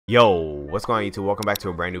Yo, what's going on YouTube? Welcome back to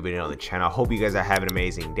a brand new video on the channel. I hope you guys are having an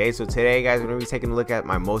amazing day. So today guys, we're going to be taking a look at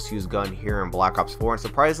my most used gun here in Black Ops 4, and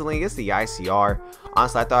surprisingly it's the ICR.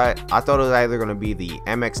 Honestly, I thought it was either going to be the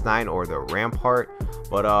MX9 or the Rampart,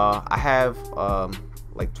 but I have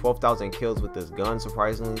like 12,000 kills with this gun,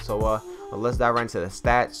 surprisingly. So let's dive right into the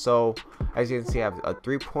stats. So as you can see, I have a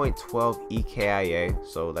 3.12 EKIA,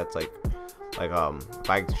 so that's like if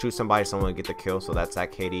I shoot somebody, someone will get the kill, so that's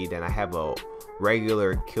that KD. Then I have a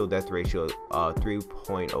regular kill death ratio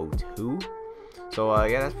 3.02. So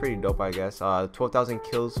yeah, that's pretty dope, I guess. 12,000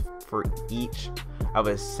 kills for each. I have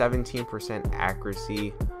a 17%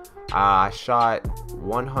 accuracy. I shot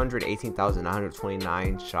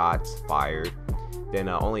 118,929 shots fired, then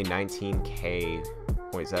only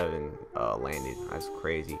 19k.7 landed. That's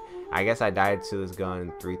crazy. I guess I died to this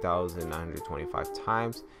gun 3,925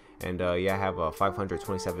 times, and yeah, I have a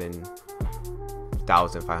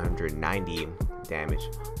 527,590 damage.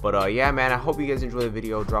 But yeah, man, I hope you guys enjoy the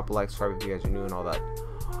video. Drop a like, subscribe if you guys are new, and all that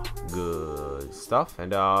good stuff.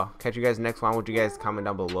 And catch you guys next one. I want you guys to comment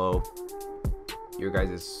down below your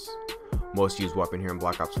guys' most used weapon here in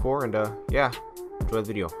Black Ops 4. And yeah, enjoy the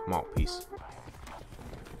video. I'm out. Peace.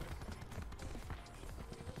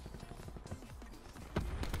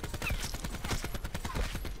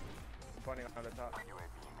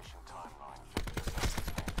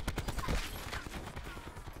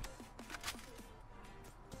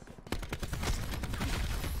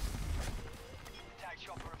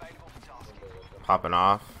 Popping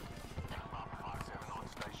off.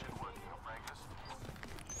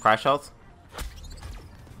 Crash health.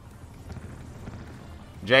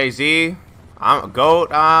 Jay-Z. I'm a goat.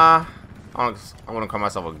 I want to call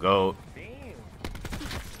myself a goat. Damn.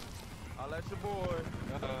 I'll let your boy.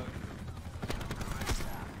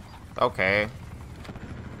 Okay.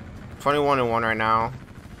 21-1 right now.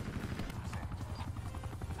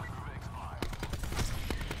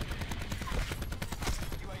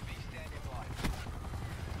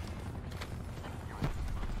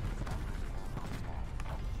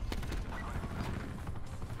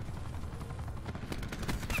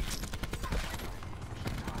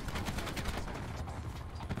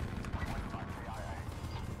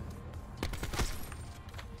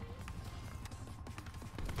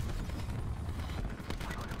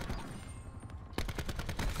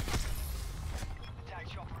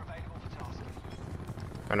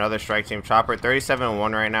 Another strike team chopper.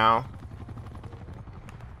 37-1 right now.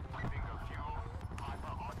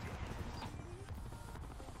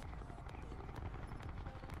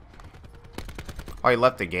 Oh, he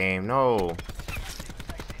left the game. No.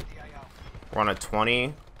 We're on a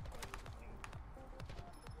 20.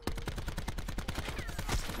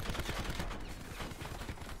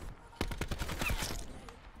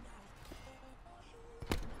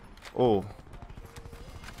 Oh.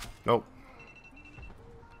 Nope.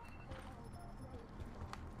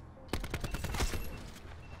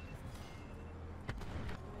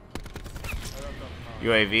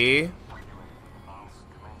 UAV.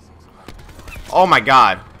 Oh my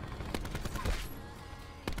god.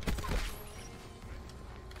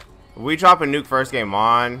 We drop a nuke first game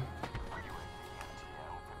on.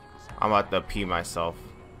 I'm about to pee myself.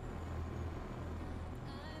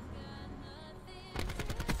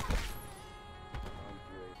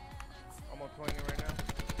 I'm on 20 right now.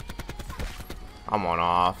 I'm on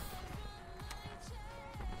off.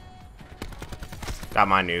 Got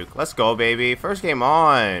my nuke. Let's go, baby. First game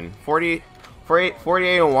on.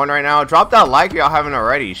 48-1 right now. Drop that like if y'all haven't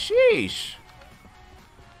already. Sheesh.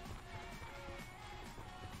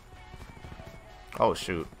 Oh,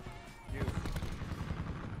 shoot. You.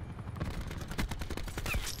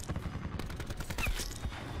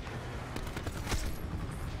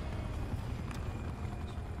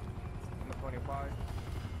 I'm on 25.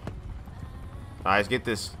 Nice. Get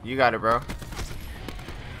this. You got it, bro.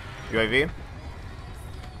 UAV.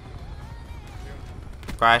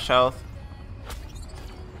 Crash health.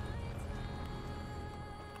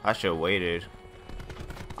 I should have waited.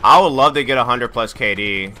 I would love to get 100 plus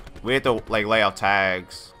KD. We have to like lay out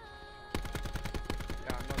tags. Yeah,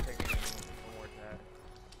 I'm not taking any more tag.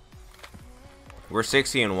 We're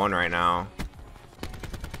 60-1 right now.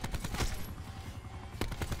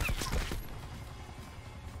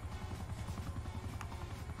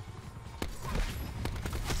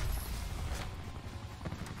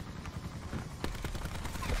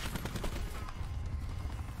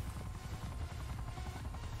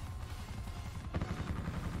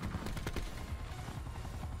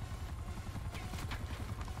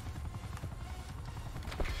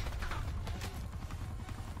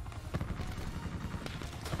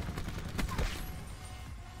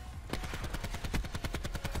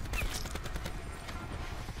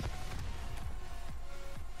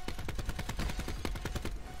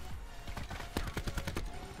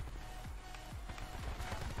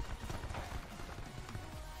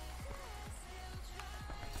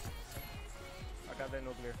 Got that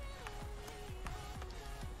nuclear.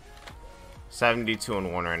 72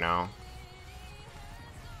 and 1 right now.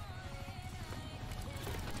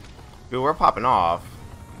 Dude, we're popping off.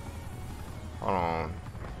 Hold on.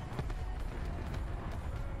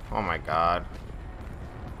 Oh my god.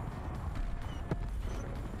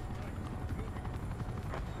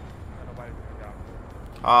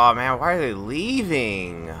 Oh man, why are they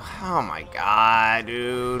leaving? Oh my god,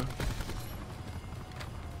 dude.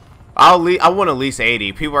 I want at least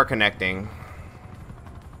 80. People are connecting.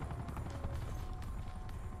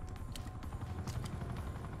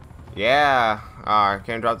 Yeah. Alright,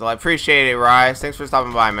 can't drop the like. Appreciate it, Rise. Thanks for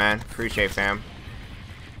stopping by, man. Appreciate it, fam.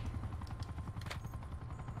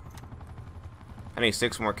 I need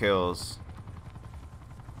 6 more kills.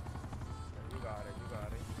 You got it, you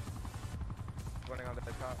got it. Running on the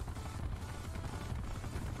top.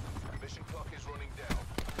 Mission clock is running down.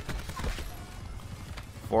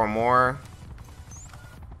 4 more.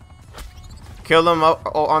 Kill them up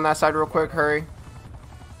on that side real quick, hurry.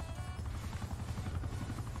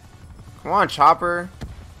 Come on, Chopper.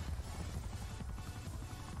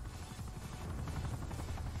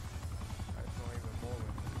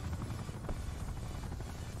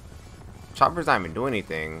 Chopper's not even doing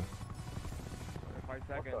anything. 5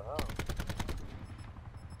 seconds.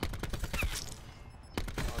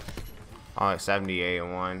 Oh, it's 78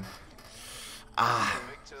 and 1. Ah,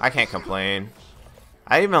 I can't complain.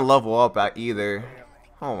 I didn't even level up at either.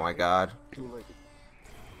 Oh my god.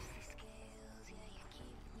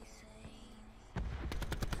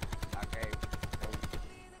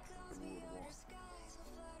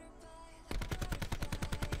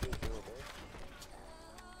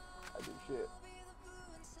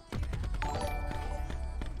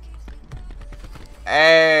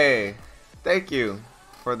 Hey, thank you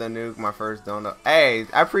for the nuke, my first donut. Hey,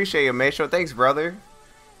 I appreciate you, Maestro. Thanks, brother.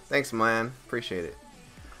 Thanks, man. Appreciate it.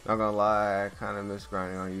 Not gonna lie, I kind of miss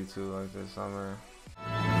grinding on YouTube like this summer.